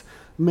case,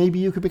 maybe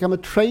you could become a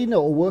trainer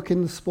or work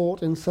in the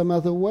sport in some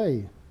other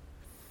way.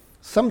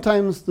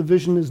 Sometimes the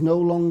vision is no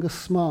longer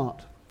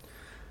smart.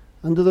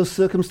 Under those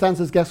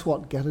circumstances, guess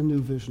what? Get a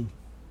new vision.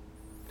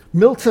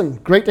 Milton,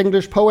 great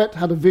English poet,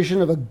 had a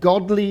vision of a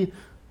godly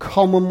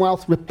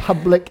Commonwealth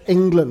Republic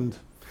England,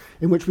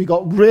 in which we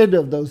got rid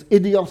of those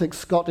idiotic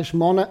Scottish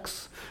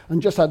monarchs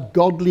and just had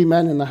godly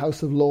men in the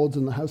House of Lords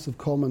and the House of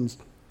Commons.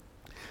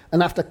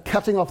 And after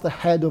cutting off the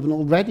head of an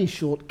already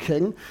short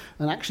king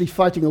and actually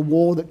fighting a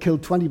war that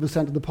killed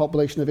 20% of the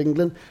population of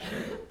England,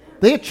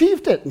 they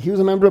achieved it. And he was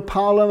a member of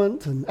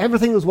Parliament and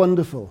everything was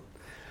wonderful.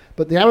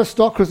 But the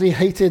aristocracy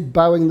hated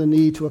bowing the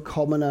knee to a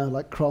commoner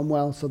like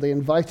Cromwell, so they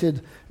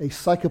invited a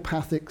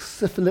psychopathic,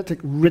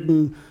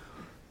 syphilitic-ridden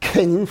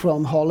king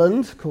from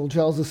Holland called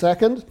Charles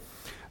II,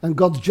 and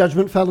God's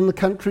judgment fell on the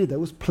country. There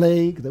was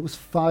plague, there was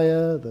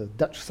fire, the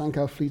Dutch sank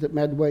our fleet at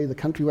Medway, the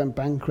country went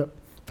bankrupt,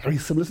 very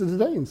similar to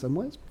today in some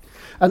ways.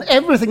 And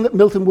everything that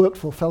Milton worked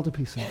for fell to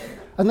pieces.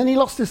 And then he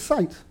lost his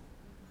sight.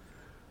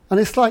 And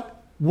it's like,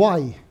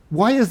 why?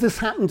 Why has this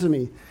happened to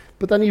me?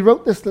 But then he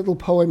wrote this little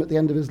poem at the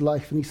end of his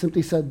life, and he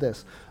simply said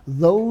this: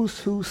 those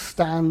who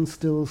stand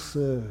still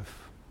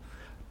serve.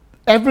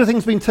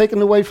 Everything's been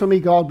taken away from me,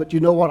 God, but you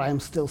know what? I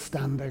am still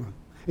standing,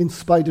 in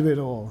spite of it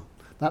all.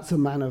 That's a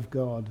man of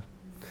God.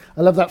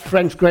 I love that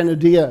French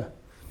grenadier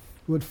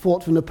who had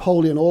fought for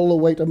Napoleon all the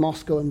way to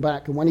Moscow and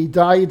back, and when he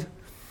died,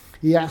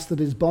 he asked that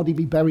his body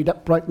be buried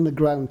upright in the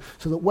ground,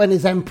 so that when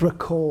his emperor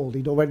called,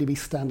 he'd already be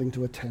standing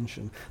to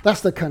attention.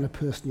 That's the kind of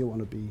person you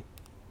want to be.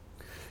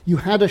 You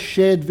had a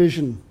shared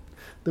vision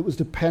that was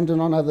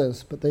dependent on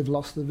others, but they've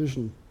lost the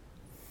vision.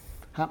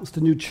 Happens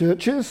to new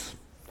churches,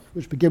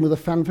 which begin with a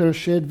fanfare of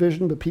shared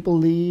vision, but people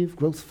leave,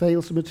 growth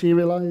fails to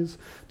materialize,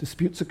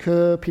 disputes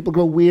occur, people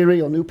grow weary,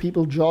 or new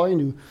people join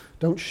who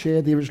don't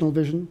share the original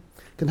vision.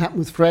 Can happen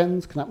with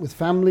friends, can happen with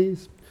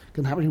families,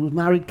 can happen with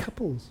married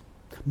couples.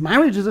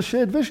 Marriage is a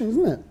shared vision,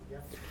 isn't it? Yeah.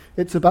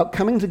 It's about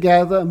coming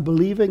together and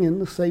believing in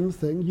the same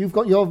thing. You've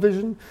got your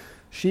vision,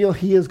 she or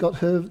he has got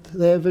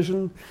their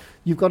vision.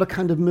 You've got to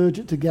kind of merge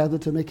it together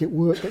to make it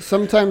work, but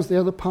sometimes the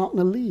other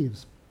partner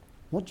leaves.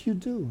 What do you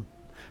do?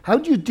 How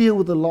do you deal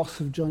with the loss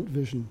of joint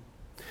vision?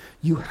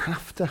 You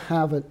have to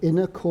have an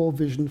inner core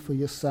vision for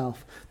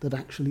yourself that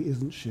actually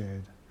isn't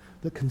shared,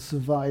 that can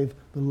survive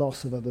the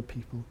loss of other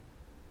people.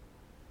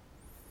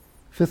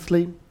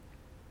 Fifthly,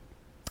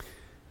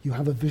 you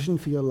have a vision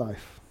for your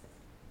life,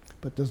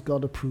 but does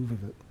God approve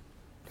of it?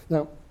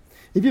 Now,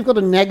 if you've got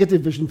a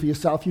negative vision for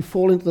yourself, you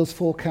fall into those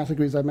 4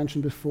 categories I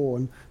mentioned before,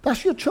 and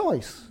that's your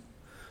choice.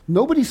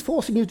 Nobody's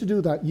forcing you to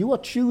do that. You are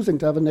choosing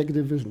to have a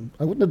negative vision.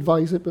 I wouldn't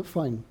advise it, but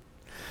fine.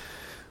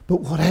 But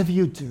whatever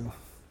you do,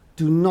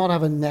 do not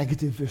have a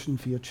negative vision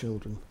for your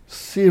children.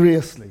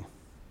 Seriously.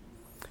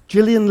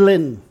 Gillian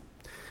Lynn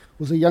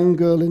was a young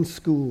girl in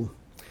school,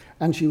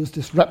 and she was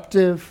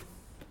disruptive.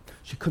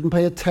 She couldn't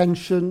pay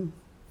attention.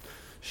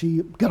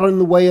 She got in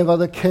the way of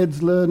other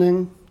kids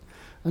learning.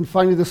 And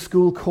finally the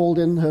school called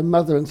in her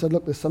mother and said,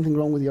 look, there's something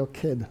wrong with your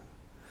kid.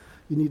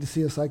 You need to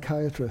see a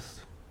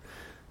psychiatrist.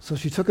 So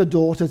she took her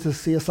daughter to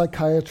see a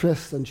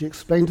psychiatrist, and she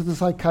explained to the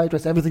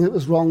psychiatrist everything that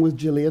was wrong with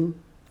Gillian.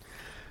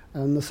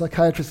 And the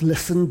psychiatrist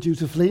listened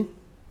dutifully.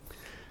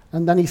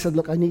 And then he said,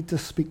 look, I need to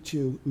speak to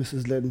you,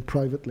 Mrs. Lynn,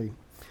 privately.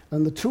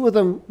 And the two of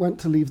them went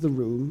to leave the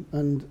room,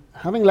 and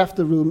having left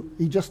the room,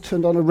 he just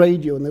turned on a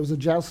radio, and there was a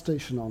jazz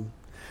station on.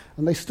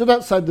 And they stood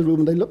outside the room,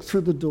 and they looked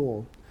through the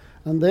door,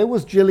 and there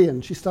was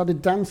Gillian. She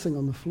started dancing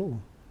on the floor.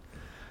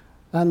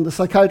 And the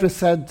psychiatrist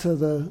said to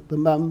the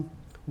mum,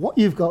 what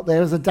you've got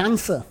there is a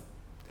dancer.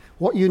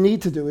 What you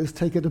need to do is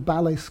take her to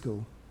ballet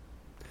school.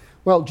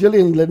 Well,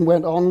 Gillian Lynn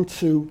went on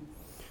to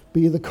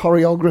be the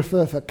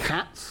choreographer for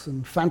Cats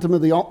and Phantom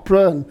of the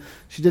Opera, and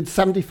she did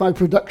 75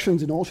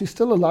 productions in all. She's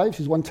still alive.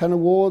 She's won 10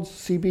 awards,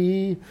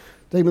 CBE,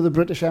 Dame of the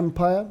British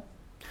Empire.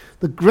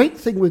 The great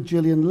thing with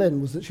Gillian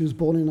Lynn was that she was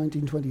born in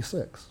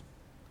 1926.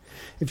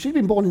 If she'd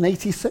been born in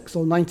 86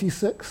 or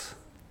 96,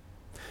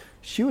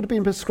 she would have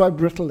been prescribed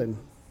Ritalin.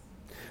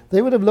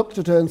 They would have looked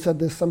at her and said,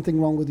 there's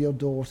something wrong with your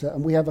daughter,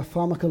 and we have a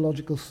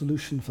pharmacological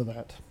solution for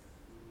that.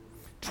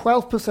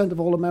 12% of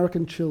all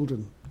American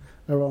children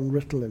are on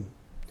Ritalin.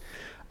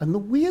 And the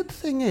weird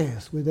thing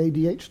is, with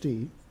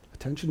ADHD,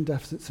 attention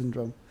deficit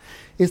syndrome,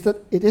 is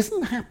that it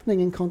isn't happening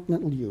in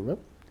continental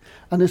Europe,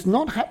 and it's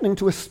not happening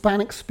to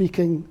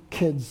Hispanic-speaking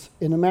kids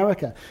in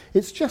America.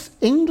 It's just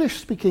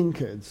English-speaking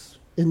kids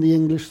in the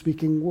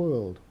English-speaking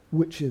world,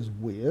 which is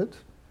weird.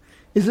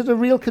 Is it a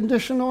real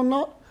condition or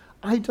not?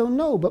 I don't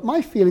know, but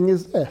my feeling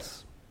is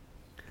this.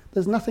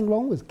 There's nothing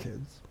wrong with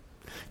kids.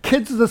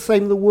 Kids are the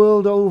same the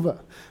world over.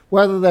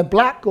 Whether they're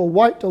black or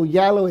white or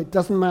yellow, it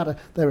doesn't matter.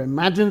 They're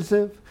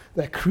imaginative,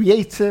 they're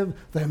creative,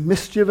 they're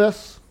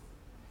mischievous.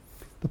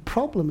 The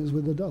problem is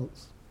with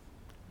adults,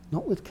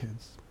 not with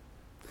kids.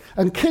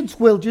 And kids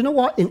will, do you know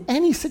what? In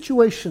any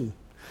situation,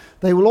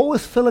 they will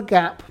always fill a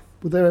gap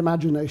with their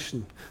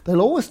imagination.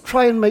 They'll always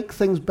try and make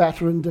things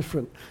better and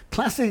different.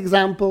 Classic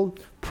example,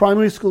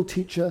 primary school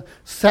teacher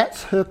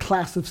sets her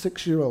class of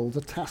 6-year-olds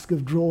a task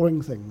of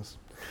drawing things.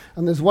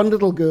 And there's one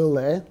little girl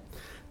there,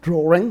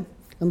 drawing,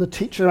 and the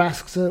teacher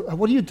asks her,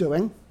 what are you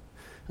doing?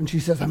 And she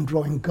says, I'm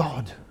drawing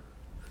God.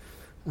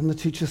 And the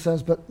teacher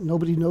says, but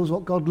nobody knows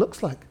what God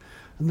looks like.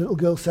 And the little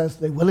girl says,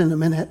 they will in a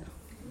minute.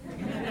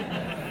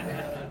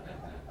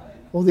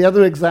 Or the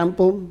other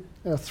example,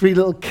 3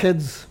 little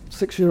kids,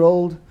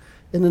 6-year-old,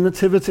 in a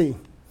nativity.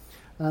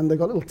 And they've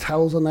got little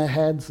towels on their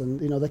heads, and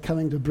they're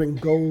coming to bring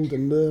gold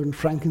and myrrh and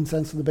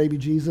frankincense to the baby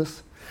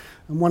Jesus.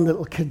 And one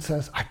little kid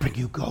says, I bring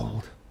you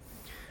gold.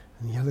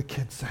 And the other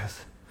kid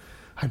says,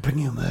 I bring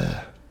you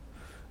myrrh.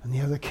 And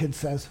the other kid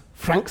says,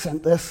 Frank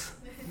sent this.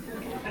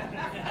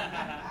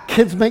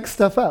 Kids make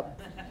stuff up.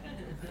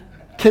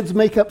 Kids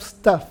make up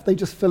stuff. They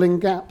just fill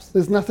in gaps.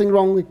 There's nothing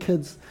wrong with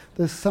kids.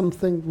 There's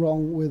something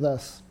wrong with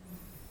us.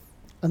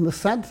 And the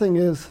sad thing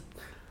is,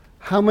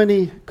 how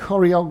many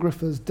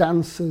choreographers,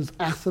 dancers,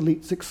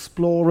 athletes,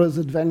 explorers,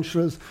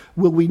 adventurers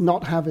will we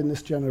not have in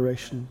this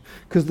generation?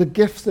 Because the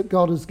gifts that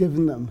God has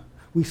given them,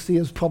 we see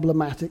as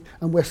problematic,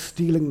 and we're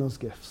stealing those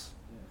gifts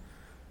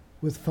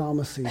with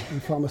pharmacy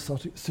and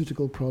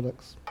pharmaceutical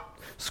products.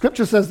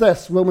 Scripture says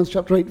this, Romans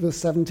chapter 8, verse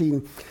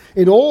 17.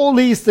 In all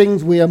these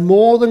things we are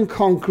more than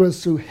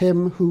conquerors through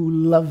him who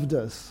loved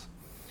us.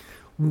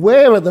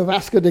 Where are the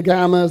Vasco da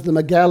Gamas, the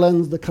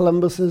Magellans, the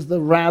Columbuses, the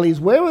Raleighs?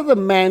 Where are the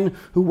men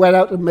who went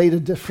out and made a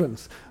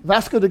difference?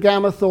 Vasco da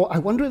Gama thought, I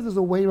wonder if there's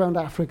a way around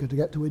Africa to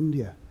get to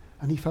India.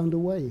 And he found a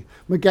way.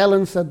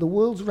 Magellan said, the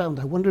world's round.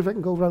 I wonder if I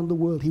can go around the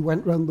world. He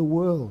went around the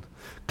world.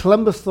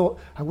 Columbus thought,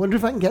 I wonder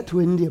if I can get to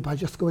India by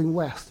just going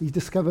west. He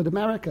discovered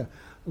America,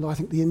 although I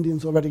think the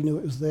Indians already knew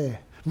it was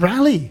there.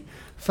 Raleigh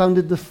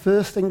founded the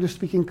first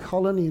English-speaking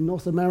colony in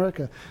North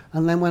America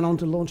and then went on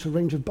to launch a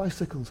range of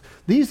bicycles.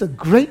 These are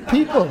great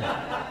people.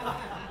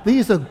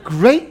 These are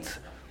great,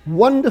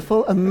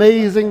 wonderful,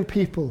 amazing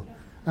people.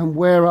 And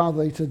where are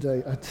they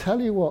today? I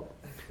tell you what,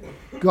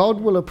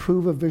 God will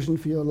approve a vision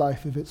for your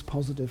life if it's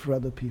positive for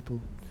other people,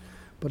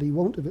 but he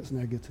won't if it's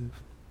negative.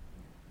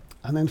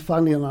 And then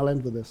finally, and I'll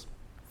end with this,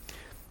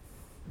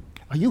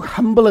 are you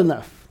humble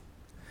enough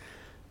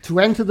to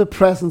enter the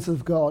presence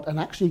of God and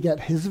actually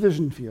get his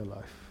vision for your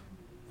life?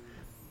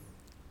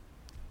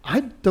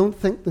 I don't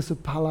think this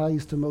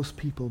applies to most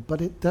people,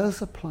 but it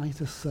does apply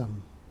to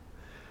some.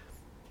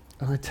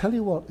 And I tell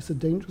you what, it's a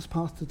dangerous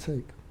path to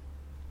take.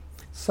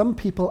 Some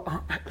people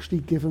are actually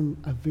given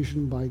a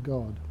vision by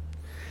God.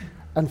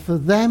 And for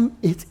them,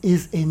 it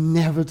is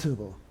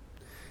inevitable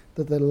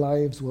that their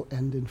lives will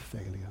end in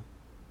failure.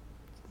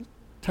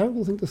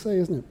 Terrible thing to say,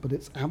 isn't it? But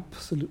it's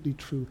absolutely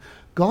true.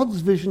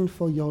 God's vision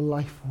for your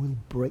life will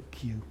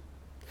break you.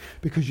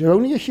 Because you're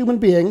only a human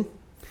being,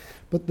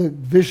 but the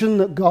vision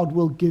that God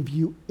will give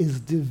you is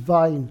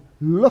divine.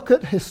 Look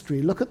at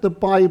history. Look at the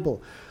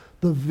Bible.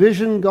 The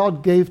vision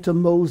God gave to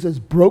Moses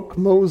broke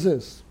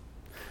Moses.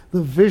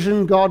 The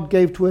vision God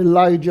gave to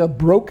Elijah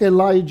broke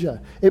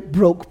Elijah. It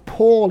broke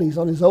Paul. He's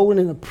on his own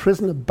in a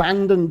prison,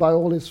 abandoned by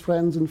all his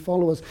friends and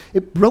followers.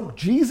 It broke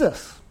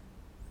Jesus.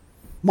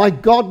 My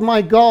God,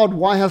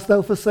 why hast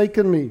thou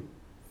forsaken me?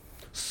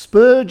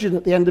 Spurgeon,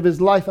 at the end of his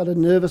life, had a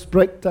nervous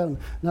breakdown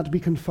and had to be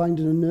confined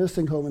in a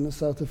nursing home in the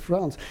south of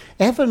France.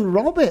 Evan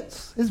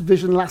Roberts, his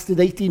vision lasted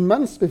 18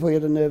 months before he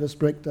had a nervous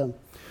breakdown.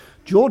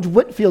 George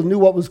Whitefield knew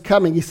what was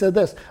coming. He said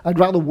this, "I'd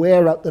rather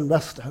wear out than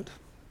rust out."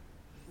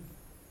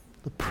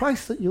 The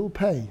price that you'll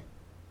pay,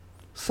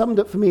 summed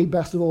up for me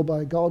best of all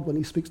by God when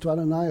he speaks to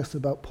Ananias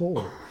about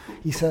Paul.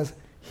 He says,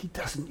 he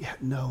doesn't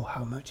yet know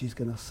how much he's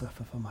going to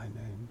suffer for my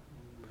name.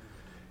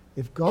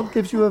 If God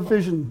gives you a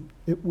vision,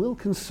 it will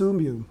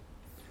consume you,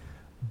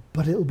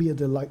 but it'll be a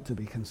delight to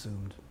be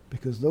consumed,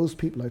 because those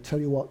people, I tell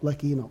you what,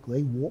 like Enoch,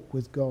 they walk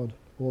with God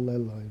all their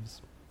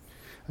lives.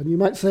 And you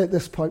might say at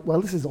this point,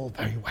 well, this is all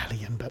very well,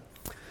 Ian, but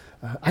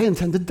I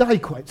intend to die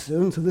quite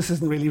soon, so this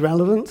isn't really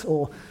relevant,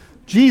 or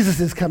Jesus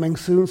is coming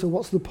soon, so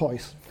what's the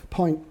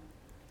point?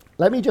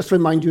 Let me just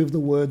remind you of the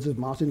words of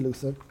Martin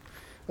Luther.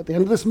 At the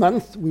end of this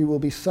month, we will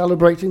be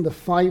celebrating the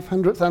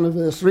 500th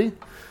anniversary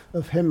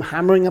of him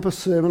hammering up a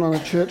sermon on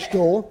a church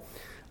door.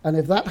 And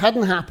if that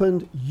hadn't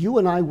happened, you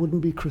and I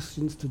wouldn't be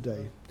Christians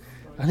today.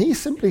 And he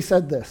simply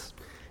said this,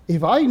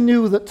 "If I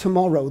knew that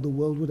tomorrow the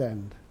world would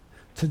end,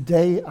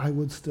 today I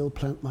would still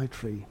plant my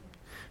tree."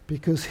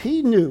 Because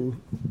he knew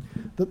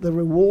that the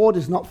reward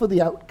is not for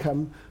the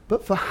outcome,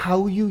 but for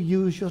how you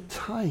use your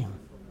time.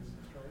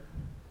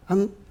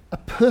 And a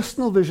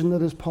personal vision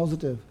that is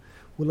positive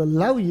will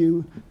allow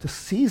you to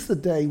seize the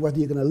day, whether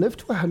you're going to live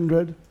to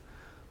 100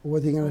 or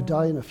whether you're going to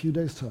die in a few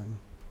days' time.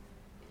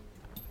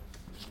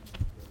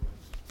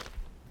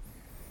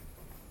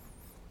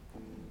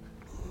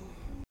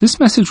 This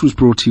message was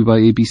brought to you by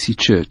ABC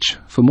Church.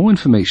 For more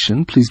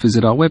information, please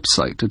visit our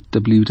website at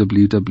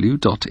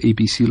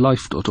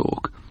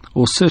www.abclife.org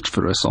or search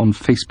for us on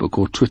Facebook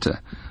or Twitter.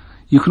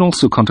 You can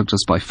also contact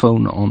us by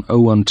phone on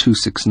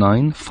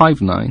 01269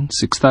 59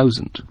 6000.